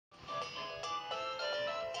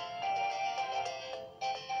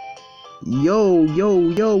Yo, yo,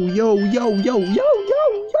 yo, yo, yo, yo, yo,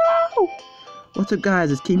 yo, yo! What's up,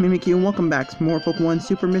 guys? It's King Mimikyu, and welcome back to more Pokemon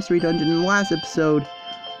Super Mystery Dungeon. In the last episode,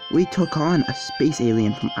 we took on a space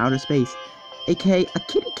alien from outer space, aka a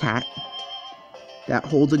kitty cat that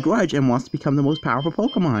holds a grudge and wants to become the most powerful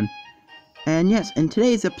Pokemon. And yes, in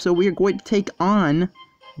today's episode, we are going to take on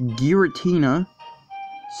Giratina.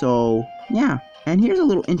 So, yeah. And here's a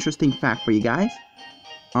little interesting fact for you guys.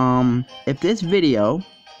 If this video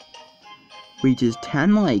reaches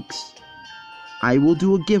 10 likes, I will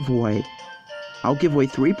do a giveaway. I'll give away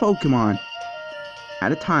 3 Pokemon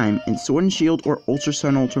at a time in Sword and Shield or Ultra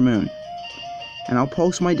Sun, Ultra Moon. And I'll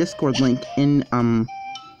post my Discord link in,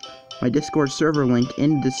 my Discord server link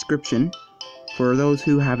in the description for those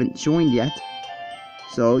who haven't joined yet.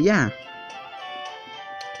 So, yeah.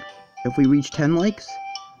 If we reach 10 likes,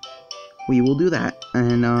 we will do that.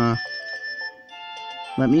 And,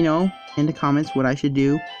 let me know in the comments what I should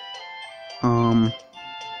do.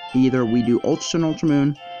 Either we do Ultra Sun, Ultra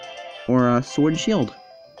Moon, or Sword and Shield.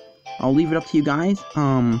 I'll leave it up to you guys.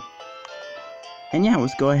 And yeah,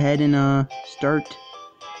 let's go ahead and start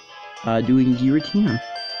doing Giratina.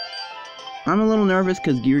 I'm a little nervous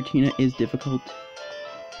because Giratina is difficult.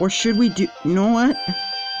 Or should we do? You know what?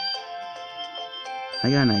 I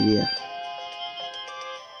got an idea.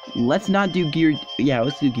 Let's not do Yeah,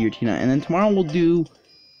 let's do Giratina, and then tomorrow we'll do.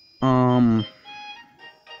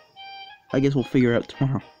 I guess we'll figure it out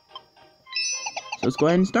tomorrow. So let's go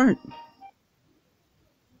ahead and start.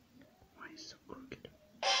 Why is it so crooked?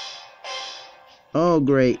 Oh,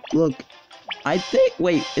 great. Look. I think...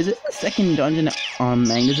 Wait, is this the second dungeon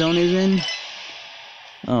Magnezone is in?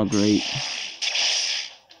 Oh, great.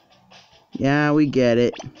 Yeah, we get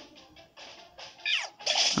it.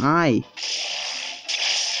 Hi.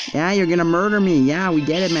 Yeah, you're gonna murder me. Yeah, we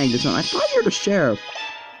get it, Magnezone. I thought you were the sheriff.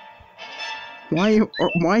 Why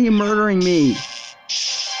are you murdering me?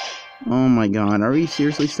 Oh my god, are we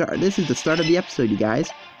seriously This is the start of the episode, you guys.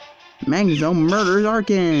 Magnezone murders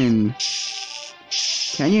Arkin.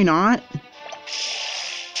 Can you not?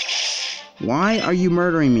 Why are you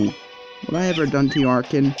murdering me? What have I ever done to you,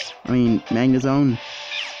 Arkin? I mean, Magnezone.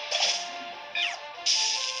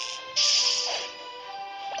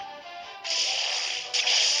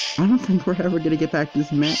 I don't think we're ever gonna get past this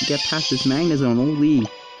Magnezone. Holy.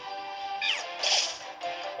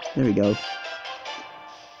 There we go.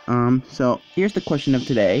 So here's the question of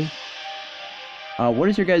today. What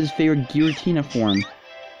is your guys' favorite Giratina form?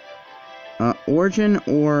 Origin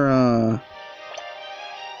or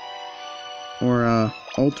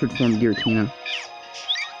altered form Giratina?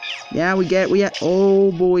 Yeah, we get.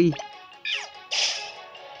 Oh boy.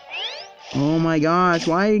 Oh my gosh,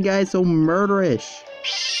 why are you guys so murderish?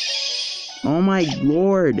 Oh my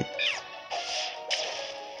lord.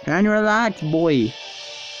 Can you relax, boy?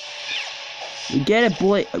 We get it,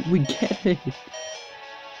 boy. We get it.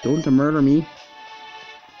 Don't murder me.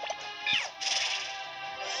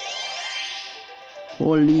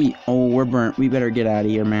 Holy. Oh, we're burnt. We better get out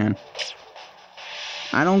of here, man.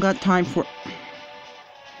 I don't got time for...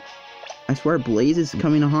 I swear, Blaze is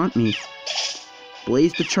coming to haunt me.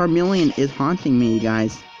 Blaze the Charmeleon is haunting me, you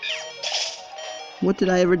guys. What did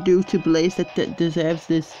I ever do to Blaze that deserves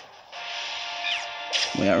this?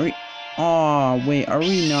 Wait, are we... Oh, wait, are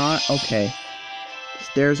we not? Okay.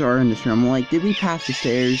 Stairs are in this room. Like, did we pass the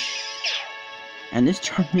stairs? And this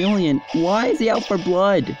Charmeleon, why is he out for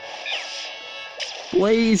blood?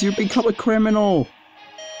 Blaze, you've become a criminal.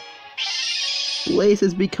 Blaze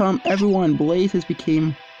has become everyone. Blaze has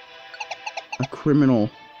become a criminal.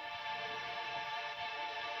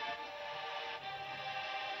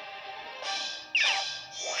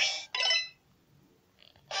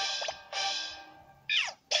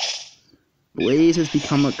 Blaze has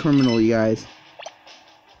become a criminal, you guys.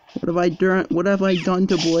 What have I done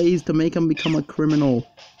to Blaze to make him become a criminal?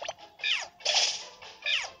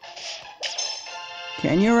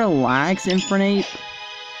 Can you relax, Infernape?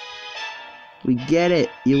 We get it.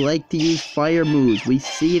 You like to use fire moves. We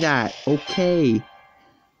see that. Okay.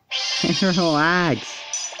 Can you relax?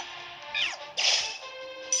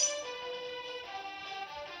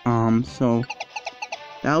 So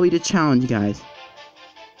that'll be the challenge, guys.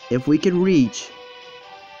 If we could reach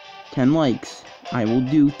 10 likes, I will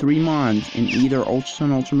do 3 Mons in either Ultra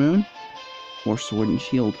Sun, Ultra Moon, or Sword and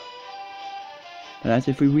Shield. But that's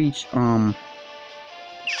if we reach, 10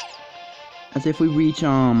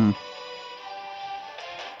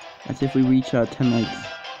 likes.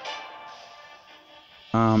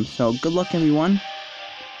 So good luck, everyone.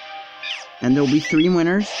 And there'll be 3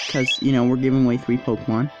 winners, because, you know, we're giving away 3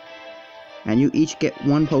 Pokemon. And you each get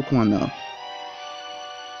 1 Pokemon, though.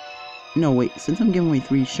 No, wait, since I'm giving away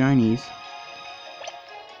 3 shinies...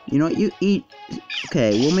 You know what, you eat...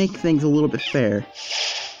 Okay, we'll make things a little bit fair.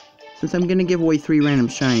 Since I'm gonna give away 3 random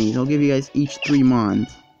shinies, I'll give you guys each 3 mons.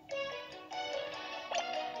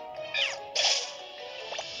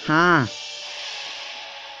 Ha!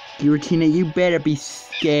 Giratina, you better be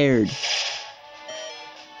scared.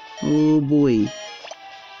 Oh boy.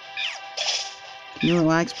 Can you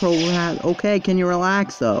relax, Pro? Okay, can you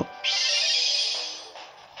relax though?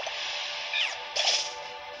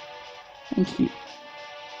 Thank you.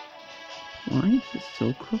 Why is this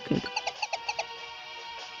so crooked?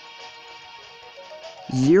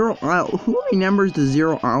 Zero Isle. Who remembers the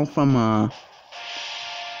Zero Isle from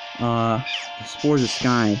Spores of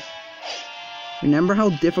Sky? Remember how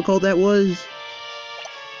difficult that was?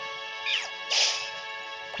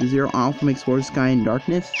 The Zero Isle from Explorers of Sky in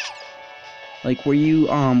Darkness? Like, were you,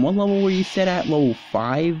 what level were you set at? Level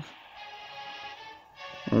 5?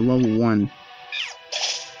 Or level 1?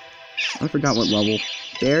 I forgot what level.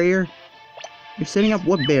 Barrier? You're setting up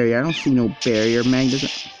what barrier? I don't see no barrier. Mag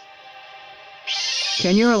doesn't...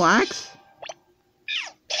 Can you relax?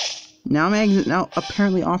 Now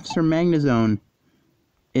apparently Officer Magnezone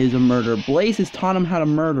is a murderer. Blaze has taught him how to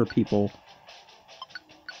murder people.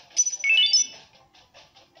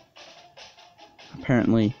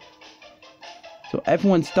 Apparently. So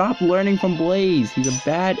everyone stop learning from Blaze. He's a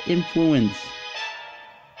bad influence.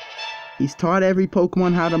 He's taught every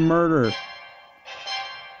Pokemon how to murder.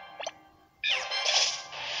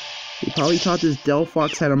 He probably taught this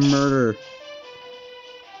Delphox how to murder.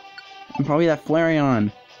 And probably that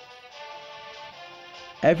Flareon.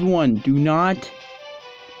 Everyone, do not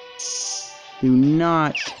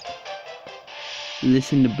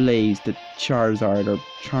listen to Blaze, the Charizard or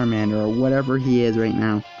Charmander or whatever he is right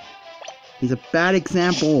now. He's a bad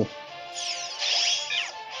example.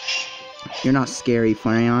 You're not scary,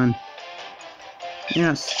 Flareon. You're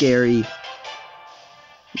not scary.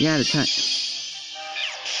 You had a time.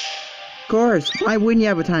 Of course, why wouldn't you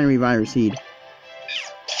have a Tiny Reviver Seed?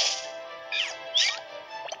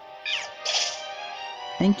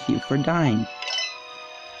 Thank you for dying.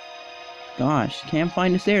 Gosh, can't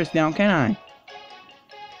find the stairs now, can I?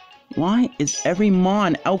 Why is every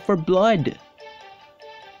Mon out for blood?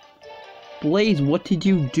 Blaze, what did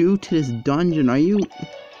you do to this dungeon? Are you...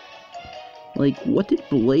 Like, what did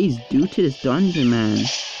Blaze do to this dungeon, man?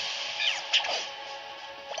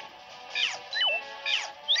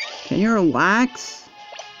 Can you relax?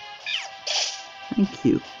 Thank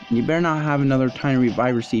you. You better not have another Tiny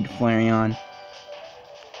Reviver Seed, Flareon.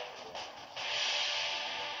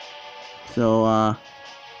 So,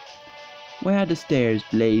 where are the stairs,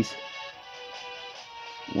 Blaze?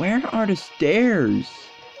 Where are the stairs?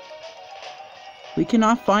 We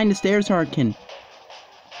cannot find the stairs, Harkin.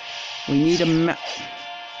 We need a map.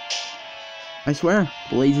 I swear,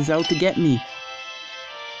 Blaze is out to get me.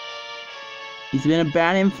 He's been a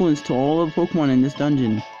bad influence to all of the Pokemon in this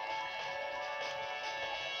dungeon.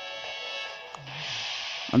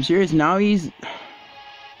 I'm serious, now he's...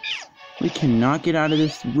 We cannot get out of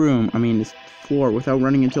this room, this floor, without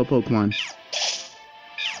running into a Pokemon.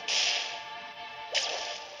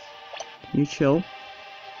 Can you chill?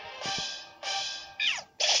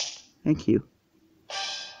 Thank you.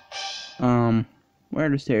 Where are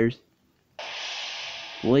the stairs?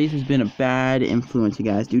 Blaze has been a bad influence, you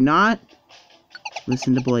guys. Do not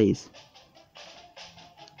listen to Blaze.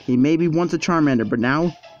 He may be once a Charmander, but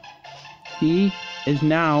now he is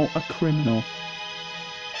now a criminal.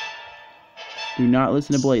 Do not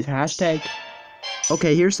listen to Blaze. Hashtag...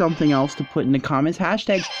 Okay, here's something else to put in the comments.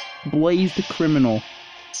 Hashtag Blaze the criminal.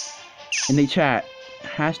 In the chat.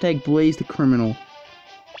 Hashtag Blaze the criminal.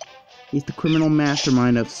 He's the criminal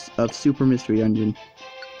mastermind of Super Mystery Dungeon.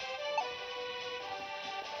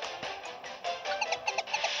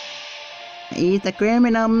 He's the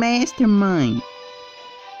criminal mastermind.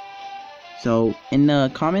 So, in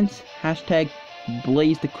the comments, hashtag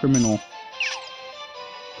Blaze the criminal.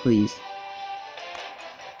 Please.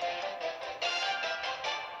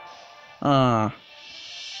 Ah,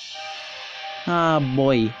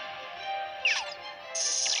 boy.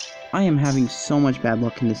 I am having so much bad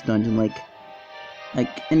luck in this dungeon, like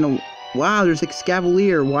in the... Wow, there's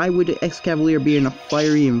Excavalier. Why would Excavalier be in a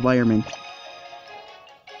fiery environment?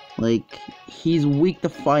 Like, he's weak to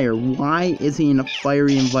fire. Why is he in a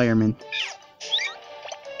fiery environment?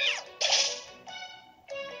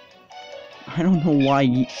 I don't know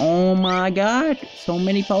why oh my god, so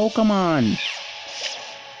many Pokemon.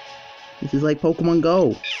 This is like Pokemon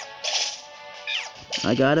Go.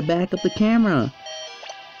 I gotta back up the camera.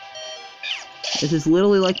 This is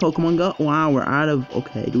literally like Pokemon Go. Wow, we're out of...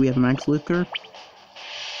 Okay, do we have Max Licker?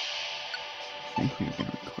 think we're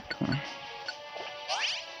gonna record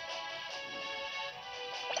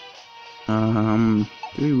tomorrow.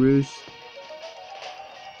 Do we roost?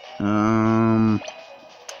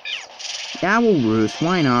 Yeah, we'll roost.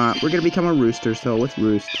 Why not? We're gonna become a rooster, so let's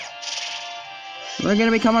roost. We're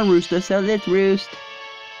gonna become a rooster, so let's roost.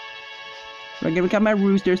 We're gonna become a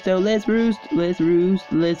rooster, so let's roost. Let's roost.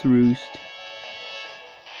 Let's roost.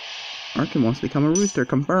 Arkin wants to become a rooster.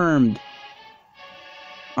 Confirmed.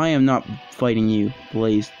 I am not fighting you,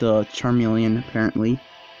 Blaze the Charmeleon, apparently.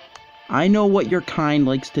 I know what your kind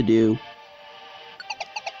likes to do.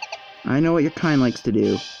 I know what your kind likes to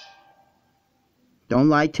do. Don't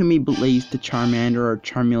lie to me, Blaze the Charmander or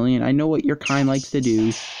Charmeleon. I know what your kind likes to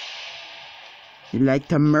do. You like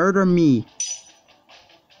to murder me.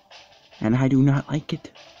 And I do not like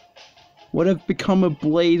it. What have become of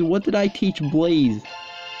Blaze? What did I teach Blaze?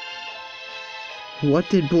 What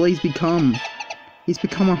did Blaze become? He's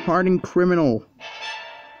become a hardened criminal.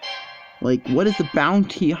 Like, what is the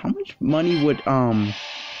bounty? How much money would,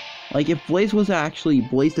 like, if Blaze was actually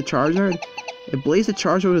Blaze the Charizard, if Blaze the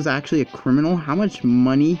Charizard was actually a criminal, how much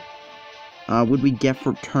money, would we get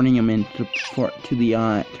for turning him into,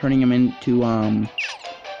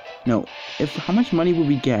 no, how much money would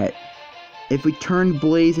we get if we turned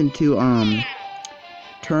Blaze into,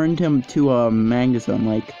 turned him to a Magnezone?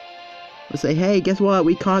 Like, let's say, hey, guess what?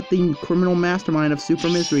 We caught the criminal mastermind of Super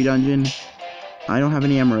Mystery Dungeon. I don't have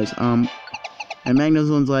any emeralds. And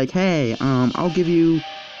Magnezone's like, hey, I'll give you,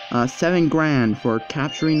 7 grand for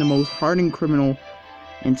capturing the most hardened criminal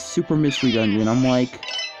in Super Mystery Dungeon. I'm like,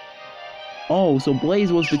 oh, so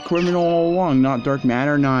Blaze was the criminal all along, not Dark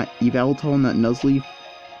Matter, not Yveltal, not Nuzleaf.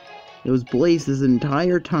 It was Blaze this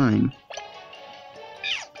entire time.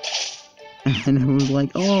 And it was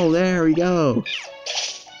like, oh, there we go.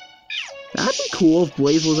 That'd be cool if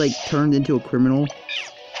Blaze was, like, turned into a criminal.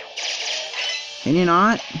 Can you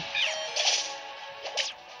not?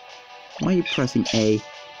 Why are you pressing A?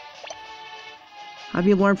 Have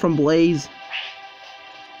you learned from Blaze?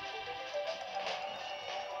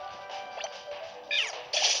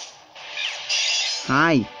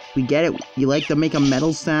 Hi, we get it. You like to make a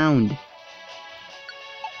metal sound.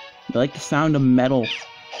 You like the sound of metal.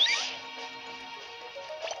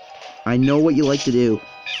 I know what you like to do.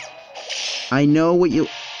 I know what you...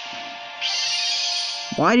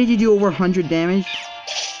 Why did you do over 100 damage?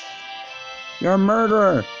 You're a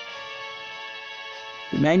murderer!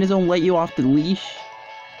 Did Magnezone let you off the leash?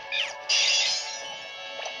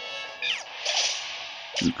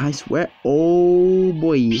 I swear... Oh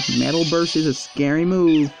boy, Metal Burst is a scary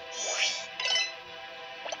move.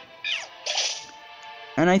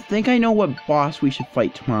 And I think I know what boss we should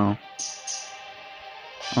fight tomorrow.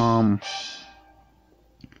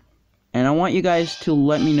 And I want you guys to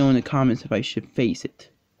let me know in the comments if I should face it.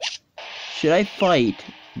 Should I fight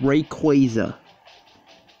Rayquaza?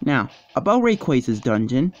 Now, about Rayquaza's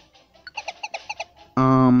dungeon.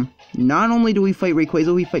 Not only do we fight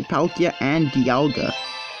Rayquaza, we fight Palkia and Dialga.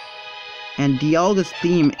 And Dialga's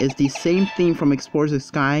theme is the same theme from Explorers of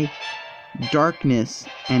Sky, Darkness,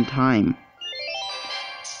 and Time.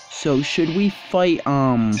 So, should we fight,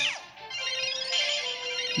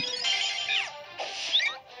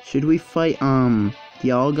 should we fight,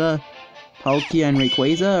 Dialga, Palkia, and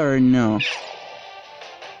Rayquaza, or no?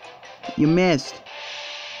 You missed.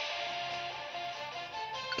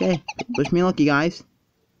 Okay, wish me luck, you guys.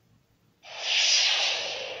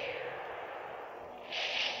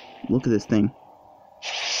 Look at this thing.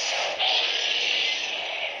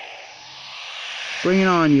 Bring it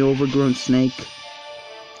on, you overgrown snake.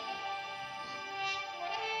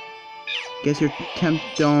 Guess your temp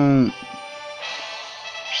don't...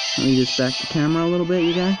 Let me just back the camera a little bit,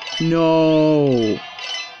 you guys. No!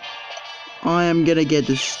 I am gonna get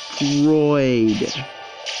destroyed.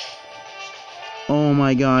 Oh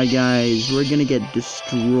my god, guys. We're gonna get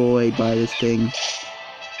destroyed by this thing.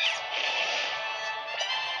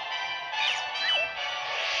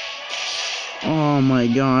 Oh my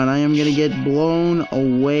god, I am gonna get blown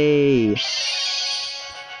away.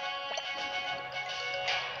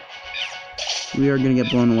 We are gonna get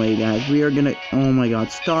blown away, guys. We are gonna... Oh my god,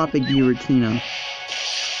 stop it, Giratina.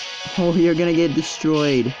 Oh, you're gonna get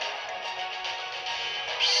destroyed.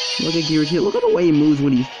 Look at Giratina. Look at the way he moves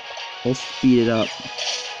when he'll speed it up.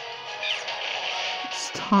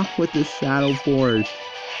 Stop with the Shadow Force.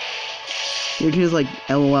 Giratina's like,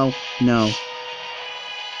 LOL, no.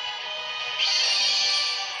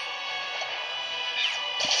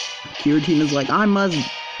 Giratina's like, I must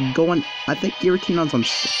go on... I think Giratina's on...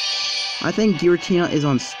 I think Giratina is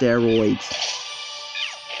on steroids.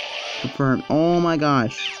 Confirmed. Oh my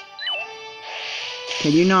gosh.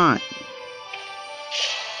 Can you not?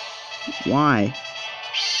 Why?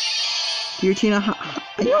 Giratina,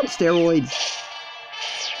 are you on steroids?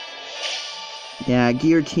 Yeah,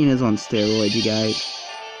 Giratina's on steroids, you guys.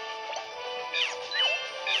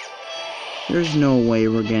 There's no way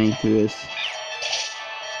we're getting through this.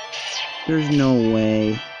 There's no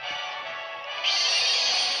way.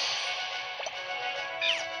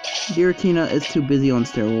 Giratina is too busy on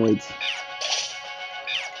steroids.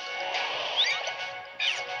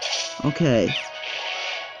 Okay.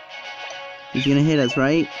 He's gonna hit us,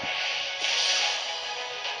 right?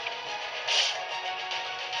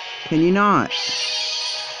 Can you not?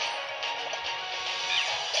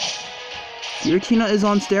 Giratina is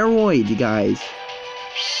on steroids, you guys.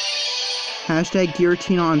 Hashtag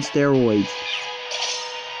Giratina on steroids.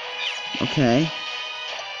 Okay.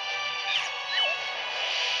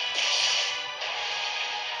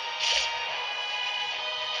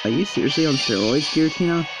 Are you seriously on steroids,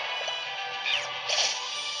 Giratina?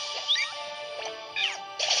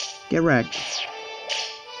 Get wrecked.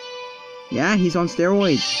 Yeah, he's on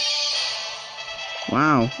steroids.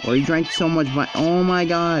 Wow, or he drank so much oh my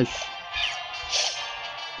gosh.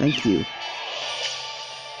 Thank you.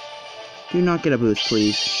 Do not get a boost,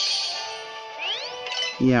 please.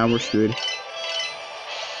 Yeah, we're screwed.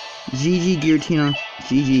 GG, Giratina.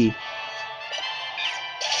 GG.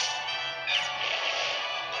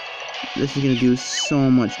 This is gonna do so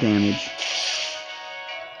much damage.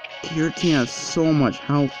 Giratina has so much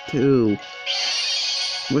health, too.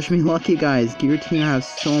 Wish me luck, you guys. Giratina has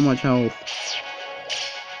so much health.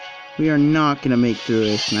 We are not gonna make through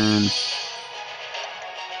this, man.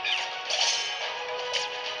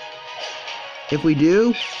 If we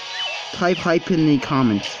do, type hype in the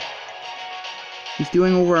comments. He's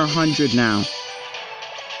doing over 100 now.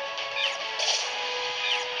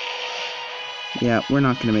 Yeah, we're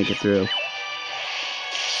not gonna make it through.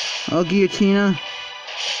 Oh, Giratina.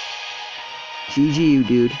 GG, you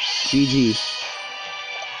dude. GG.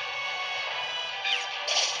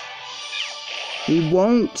 He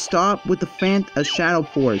won't stop with the Shadow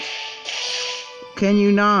Force. Can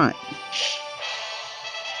you not?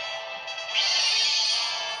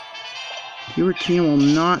 Giratina will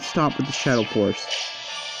not stop with the Shadow Force.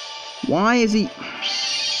 Why is he...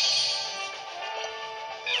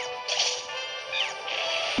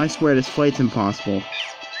 I swear this fight's impossible.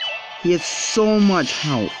 He has so much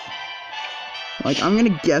health. Like, I'm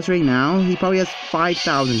gonna guess right now, he probably has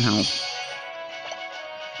 5,000 health.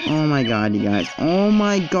 Oh my god, you guys. Oh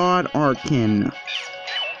my god, Arkin.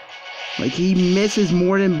 Like, he misses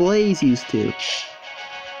more than Blaze used to.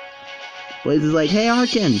 Blaze is like, hey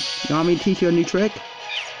Arkin, you want me to teach you a new trick?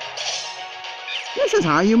 This is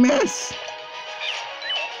how you miss.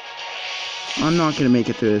 I'm not gonna make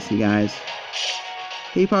it through this, you guys.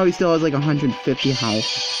 He probably still has like 150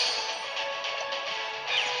 health.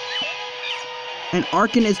 And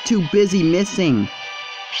Arkin is too busy missing.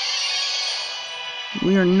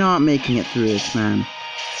 We are not making it through this, man.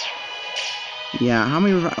 Yeah, how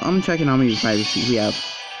many... I'm checking how many revivers we have.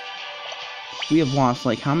 We have lost,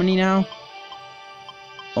 like, how many now?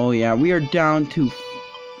 Oh, yeah, we are down to...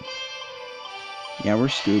 Yeah, we're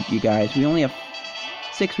screwed, you guys. We only have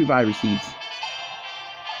 6 reviver seeds.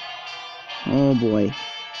 Oh, boy.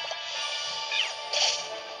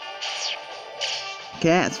 Okay,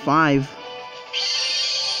 that's 5.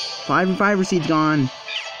 5 reviver seeds gone.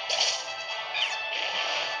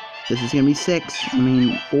 This is gonna be 6. I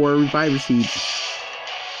mean, 4 reviver seeds.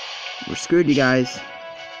 We're screwed, you guys.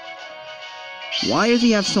 Why does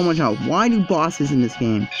he have so much health? Why do bosses in this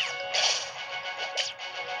game?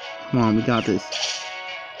 Come on, we got this.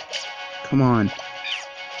 Come on.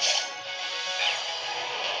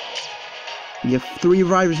 You have 3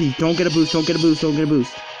 reviver seeds. Don't get a boost, don't get a boost, don't get a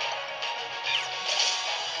boost.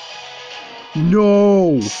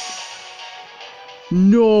 No!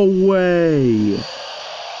 No way!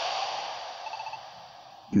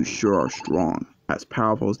 You sure are strong, as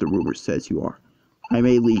powerful as the rumor says you are. I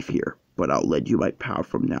may leave here, but I'll lend you my power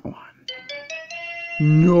from now on.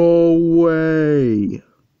 No way!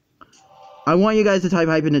 I want you guys to type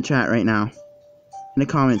hype in the chat right now. In the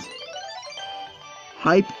comments.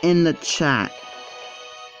 Hype in the chat.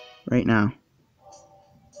 Right now.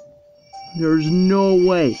 There's no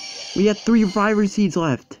way. We have 3 reviver seeds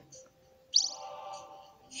left.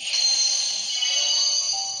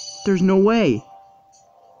 There's no way.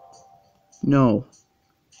 No.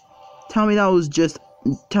 Tell me that was just...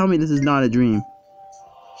 Tell me this is not a dream.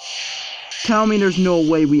 Tell me there's no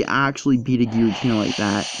way we actually beat a Giratina like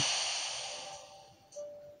that.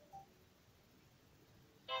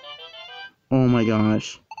 Oh my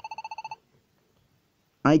gosh.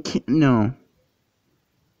 I can't... No.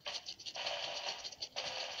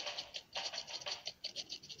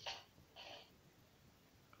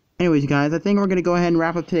 Anyways, guys, I think we're going to go ahead and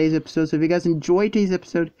wrap up today's episode. So if you guys enjoyed today's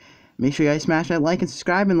episode, make sure you guys smash that like and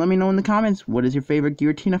subscribe, and let me know in the comments what is your favorite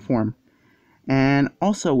Giratina form. And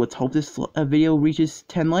also, let's hope this video reaches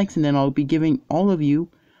 10 likes, and then I'll be giving all of you,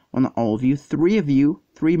 well, not all of you, 3 of you,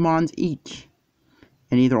 3 Mons each.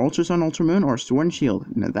 And either Ultra Sun, Ultra Moon, or Sword and Shield.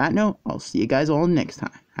 And on that note, I'll see you guys all next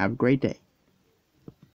time. Have a great day.